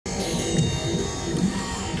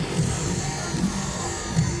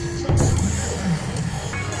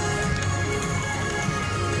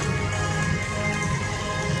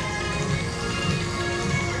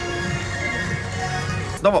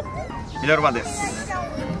ノルマンです。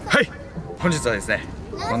はい、本日はですね、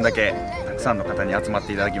こんだけたくさんの方に集まっ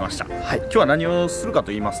ていただきました。はい、今日は何をするかと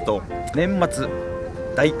言いますと、年末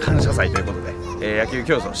大感謝祭ということで、野球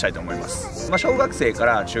競争をしたいと思います。小学生か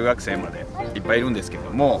ら中学生までいっぱいいるんですけれ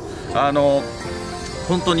ども、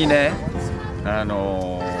本当にね、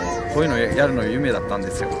こういうのやるの夢だったんで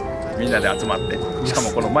すよ。みんなで集まって、しか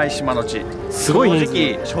もこの舞島の地、すごいね。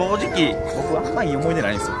正直僕あんまりいい思い出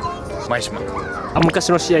ないんですよ、舞島。昔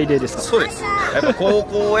の試合でですか？そうです。やっぱ高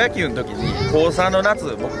校野球の時に高3の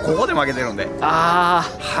夏、僕ここで負けてるんで。は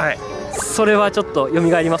い、それはちょっと蘇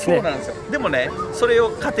りますね。そうなんですよ。でもね、それ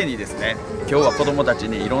を糧にですね、今日は子どもたち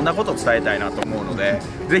にいろんなことを伝えたいなと思うので、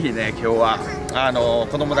ぜひね、今日は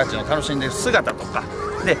子どもたちの楽しんでる姿とか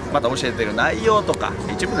で、また教えてる内容とか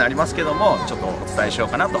一部になりますけども、ちょっとお伝えしよう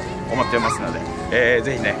かなと思ってますので、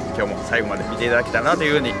ぜひね、今日も最後まで見ていただけたらなとい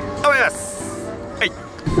うふうに思います。はい。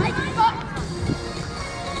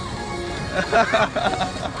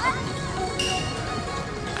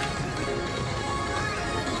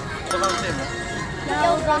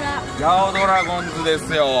ヤオドラゴンズで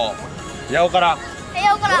すよ。ヤオから。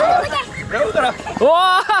ヤオから。おお、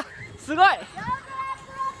すごい。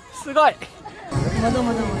すごい。まだ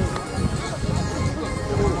まだまだ。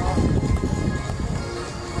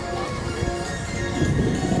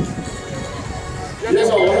皆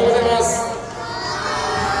さんおはようございます。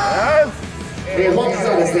本日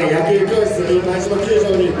はですね、野球教室に舞島球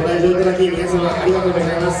場にご来場いただき、皆様ありがとうござい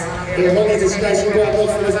ます。本日司会進行役を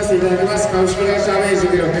務めさせていただきます株式会社明治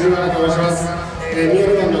の藤原と申します。ミノ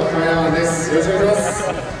ルマンのカメラマンです。よろしくお願いします。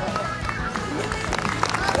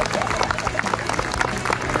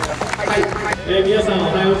はい、皆さん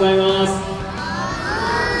おはようございます。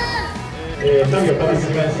タビオ株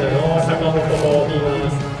式会社の坂本と言いま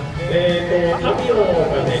す。タビオ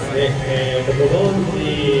がですね、ご存知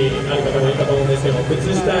ある方もいるかと思うんですけども、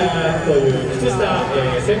靴下という靴下、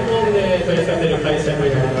専門で取り扱っている会社にな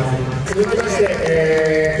ります。続きまして、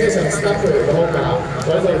弊社のスタッフの方から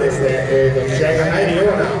それぞれですね、気合が入る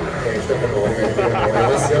ような、一言お願いできればと思い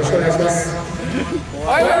ます。よろしくお願いします。お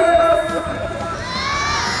はようございます。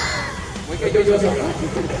もう一回言ってみましょうか。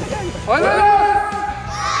おはようございます。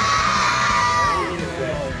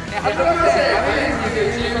はじめまして、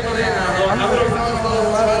チームトレーナーのアフロさんと申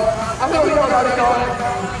します。アフロ見たことある人？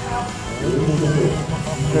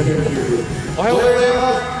おはようございま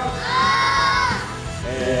す。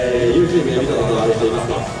YouTube で見たことある人います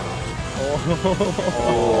か？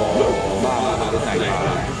まあないな。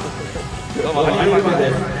どうもアニメマン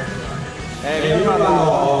です。ミノルマンの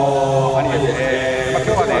アニメです。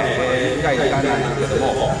今日はね、短い時間なんですけど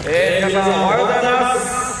も、皆さんおはようございま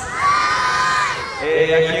す。野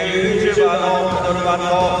球 YouTuber のミノルマンと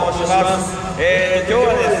申します。今日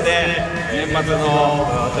はですね、年末の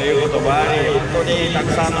ということもあり、本当にた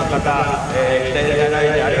くさんの方、来ていただ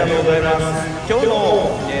いてありがとうございます。今日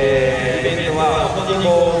の、イベントは本当に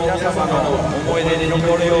皆様の思い出に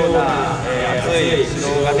残るような、熱い指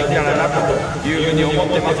導ができたらなというふうに思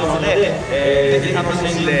ってますので、ぜひ楽し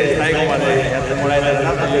んで最後までやってもらえた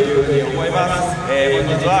らなというふうに思います。本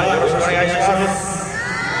日はよろしくお願いします。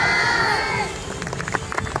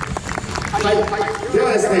はい、で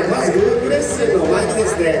はですね、まずグループレッスンの前にで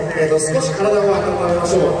すね、少し体を温めま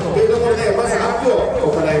しょうというところで、まずアップを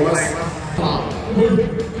行います。OK、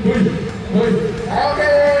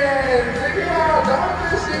次はジャン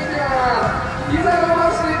プしていきます。膝伸ば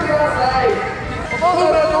してください。お父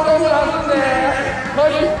さんがどうぞ弾んで、は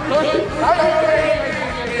い、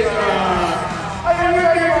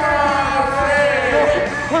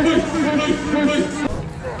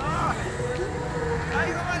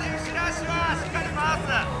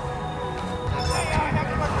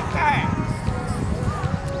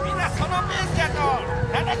みんなそのペースやと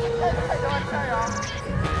70回とかで終わっちゃうよ。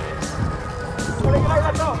これぐらいだ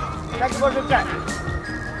と150回。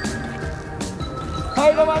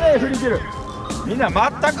最後まで振り切る。みんな全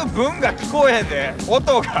く分が聞こえへんで、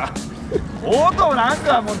音が音なん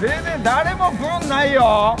かもう全然誰も分ない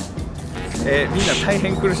よ。みんな大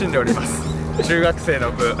変苦しんでおります。中学生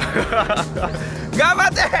の部頑張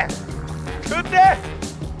って振って、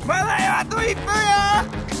まだよ、あと1分よ。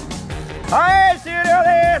はい、終了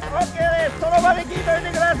です。 OK です。その場で聞いといて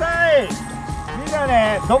ください。みんな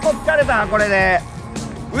ね、どこ疲れた？これで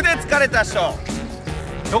腕疲れた人、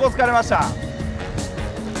どこ疲れました？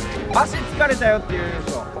足疲れたよっていう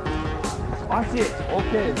人、足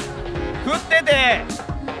OK です。振ってて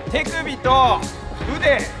手首と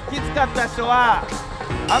腕きつかった人は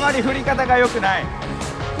あまり振り方が良くない。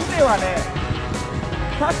腕はね、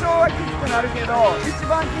多少はきつくなるけど、一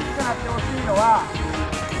番きつくなってほしいのは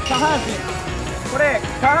下半身。これ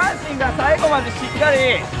下半身が最後までしっか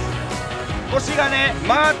り腰がね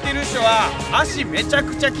回ってる人は足めちゃ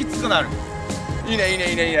くちゃきつくなる。いいねいいね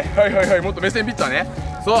いいねいいね。はいはいはい、もっと目線ピッチャーね。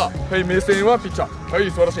そう、はい、目線はピッチャー。は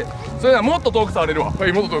い、素晴らしい。それではもっと遠く触れるわ。は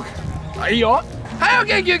い、もっと遠く。はい、いいよ。はい、オッ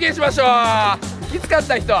ケー、休憩しましょう。きつかっ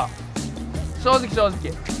た人、正直正直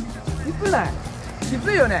きつない？き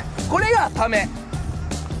ついよね。これがため。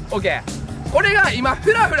オッケー。これが今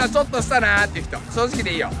フラフラちょっとしたなーっていう人、正直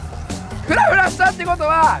でいいよ。フラフラしたってこと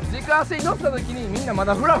は軸足に乗った時にみんなま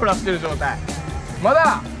だフラフラしてる状態。ま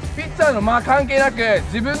だピッチャーの間関係なく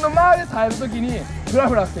自分の間で耐える時にフラ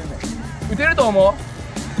フラしてるね。打てると思う？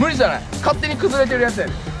無理じゃない。勝手に崩れてるやつや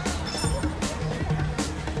で。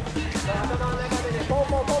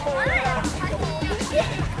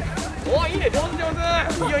お、いいね、上手上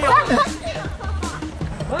手。いいよいいよ。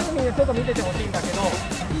まずみんなちょっと見ててほしいんだけど、普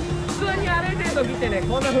通に歩いてる時ってね、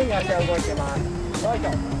こんな風に足が動いてます。よいし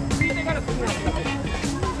ょ。ついてから次の足が来る。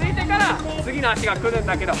ついてから次の足が来るん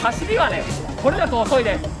だけど、走りはね、これだと遅い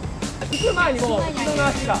です。行く前にもう後ろの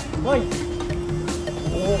足が前に。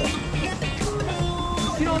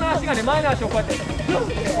後ろの足がね、前の足をこうやって追い越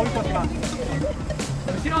します。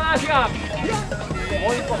後ろの足が追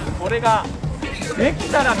い越す。これができ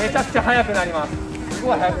たらめちゃくちゃ速くなります。す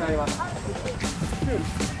ごい速くなります。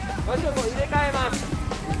足をこう入れ替えます。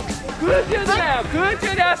空中だよ。空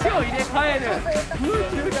中で足を入れ替える。空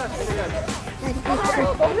中で足を入れ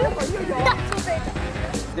替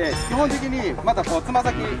える。で基本的にまたこうつま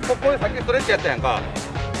先ここでさっきストレッチやったやんか。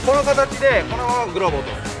この形でこのままグローブを落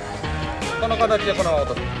とす。この形でこのまま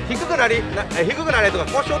落とす。低くなれとか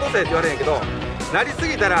腰落とせって言われるんやけど、なりす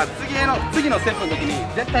ぎたら次のステップの時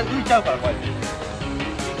に絶対浮いちゃうから、こうやって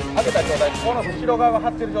上げた状態、この後ろ側が張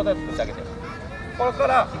ってる状態を作ってあげて、これか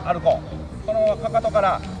ら歩こう。このままかかとか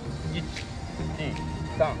ら1、2、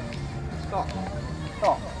3、そう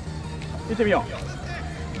行ってみよ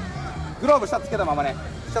う。グローブ下つけたままね、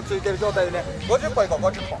下ついてる状態でね、50本いこう。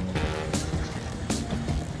50本。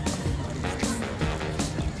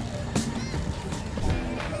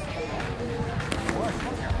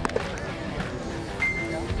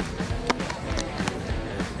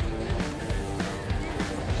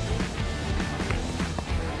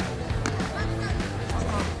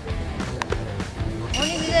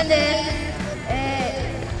です。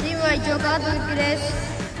チームは一応カード好きです。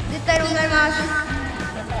絶対にございます。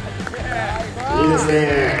いいですね。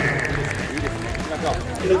カウ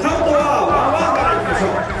ントはワンからいきましょ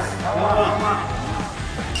う。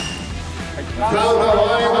カウントは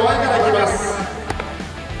ワンからいきます。フ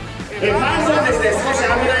ァーストはですね、少し危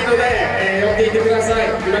ないので、寄っていってください。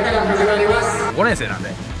今から始まります。5年生なんで、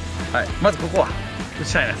はい、まずここは打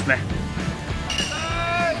ちたいですね。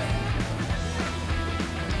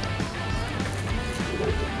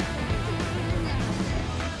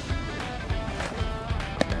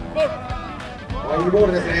いいボー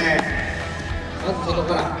ルですね。まず外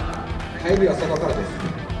から、入りは外からです。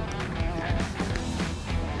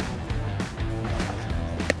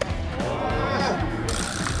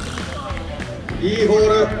いいボール。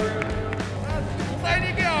抑えに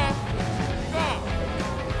行くよ。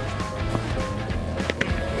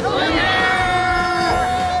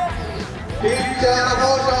ピッチャーのモ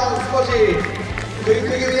ーション少しクイック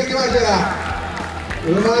気味できましたが、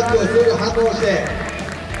うまくすぐ反応して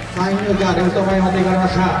三遊間レフト前に持っていかれま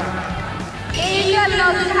した。経営クラブの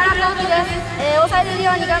藤原コーチです。抑えれる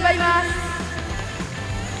ように頑張ります。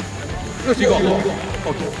よし行こう。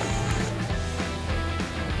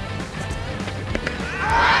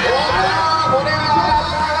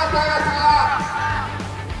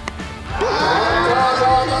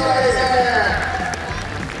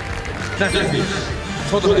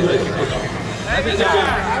ショートフライです。拍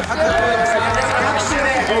手で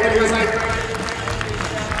お送りください。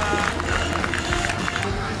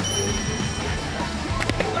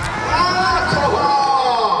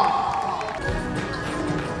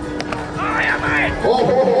やばい。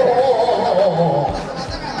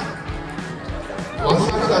ま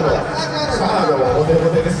さかのサードはボテボ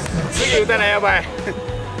テです。次打たないやばい。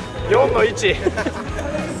4の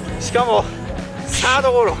1。しかもサー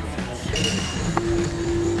ドゴロ。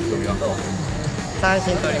三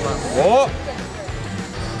振取ります。お。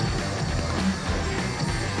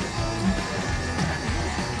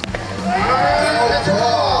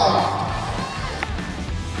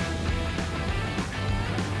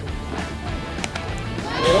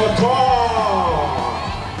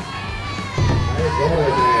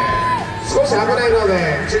少し危ないの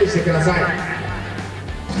で注意してください。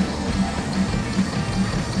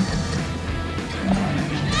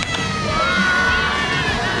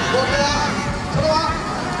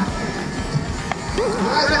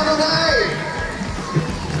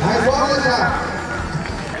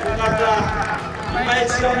今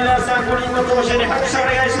一度皆さん5人の投手に拍手お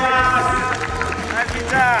願いしま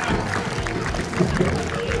す。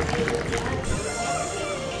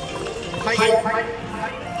はい、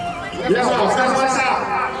皆さんお疲れ様でした。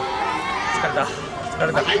疲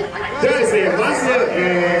れた。ではですね、まず、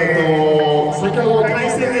先ほどの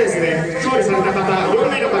対戦でですね、勝利された方、4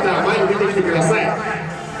名の方、前に出てきてください。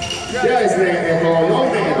ではですね、4名の方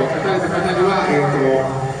に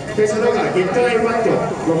は、ページの方からゲットラインバット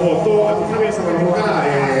の方と、あとタビオ様の方から、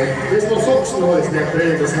ベースボールソックスの方ですね、プ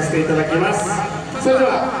レゼントさせていただきます。それで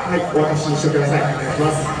は、はい、お渡ししてください。お願いし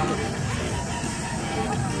ます。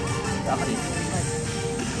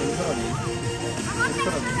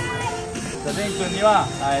レン君には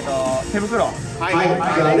手袋。はい。じ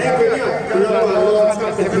ゃあレン君には黒のを使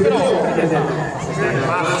った手袋をプレゼントさせていただき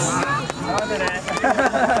ます。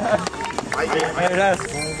はい。お願いしま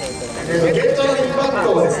す。ゲットラインバッ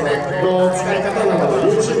トをですね、の使い方など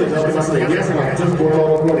YouTube に載ってますので、皆様ぜひご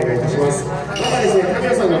登録お願いいたします。またですね、タビ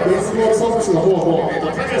オさんのベースボールソックスの方も、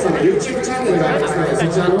タビオさんの YouTube チャンネルがありますので、そ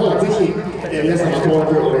ちらの方ぜひ、皆様登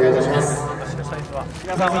録お願いいたします。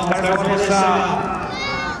皆さんお疲れ様でした。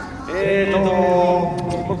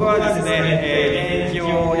僕はですね、現役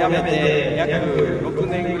を辞めて約6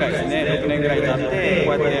年ぐらいですね、6年ぐらい経って、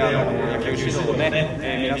こうやって野球指導をね、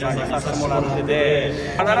皆さんにさせてもらってて、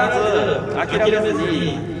必ず諦めず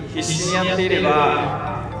に必死にやっていれ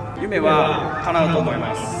ば、夢は叶うと思い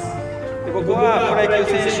ます。で僕はプロ野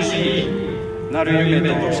球選手になる夢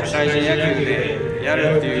と社会人野球でや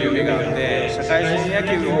るっていう夢があって、社会人野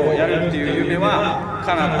球をやるっていう夢は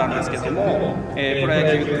叶ったんですけども、プロ野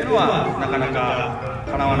球っていうのはなかなか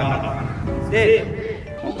叶わなかった。で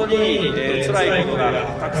本当に、辛いことが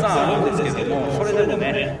たくさんあるんですけども、それでも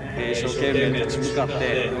ね、一生懸命立ち向かっ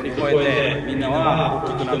て乗り越えて、みんなは大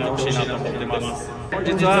きくなってほしいなと思ってます。本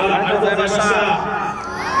日はありがとうございました。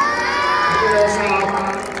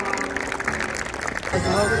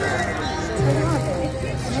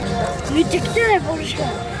めっちゃ汚いボールしか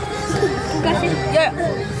昔いや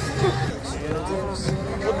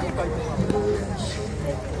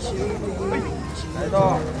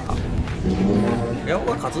やっ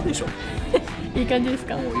ぱ勝つでしょ。いい感じです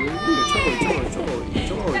か。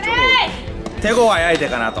手強い相手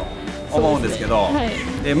かなと思うんですけど、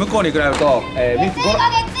で向こうに比べると、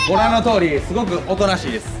ご覧の通りすごくおとなし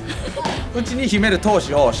いです。うちに秘める闘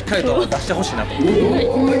志をしっかりと出してほしいなと、そうす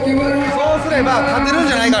れば勝てるん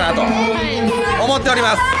じゃないかなと思っており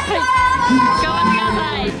ます。頑張ってくだ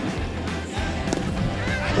さい。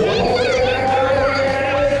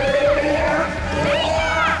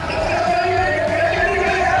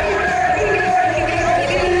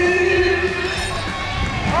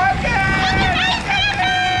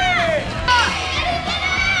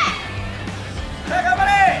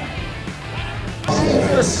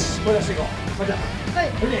よし、声出していこう。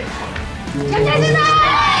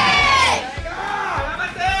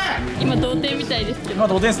今同点みたいですけど。今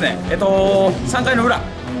同点ですね。3回の裏、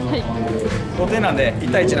同点なんで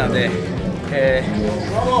1対1なんで、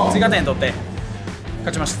追加点取って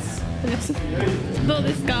勝ちました。どう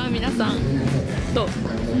ですか皆さん。どう？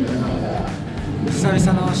久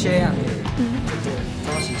々の試合なんで、ちょっ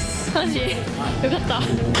と楽しいです。楽しい。よかった。どう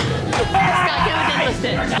ですかキャプ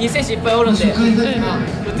テンとして。いい選手いっぱいおるんで、打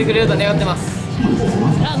ってくれると願ってます。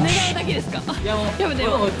あ、願うだけですか。いやもうキャプテン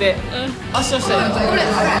打って圧勝した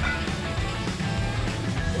い。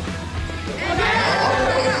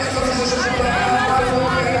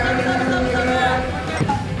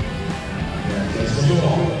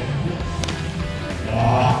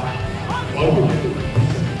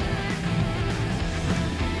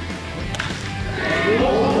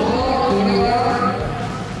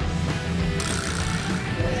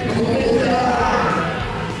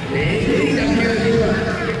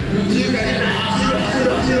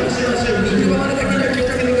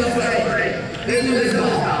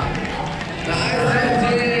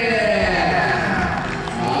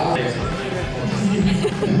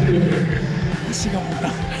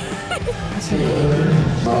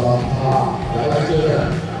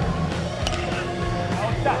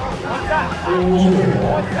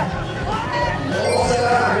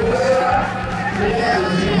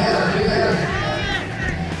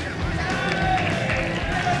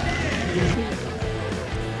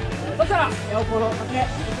そしたらヤオコロ勝ちお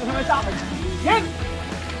疲れ様でした。イエイ。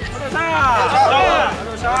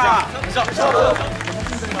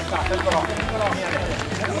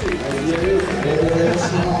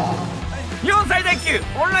日本最大級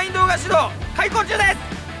オンライン動画指導開講中で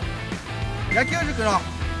す。野球塾の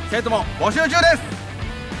生徒も募集中です。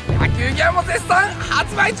野球ギアも絶賛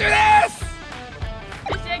発売中です。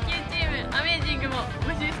女子野球チームアメージングも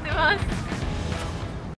募集してます。ます。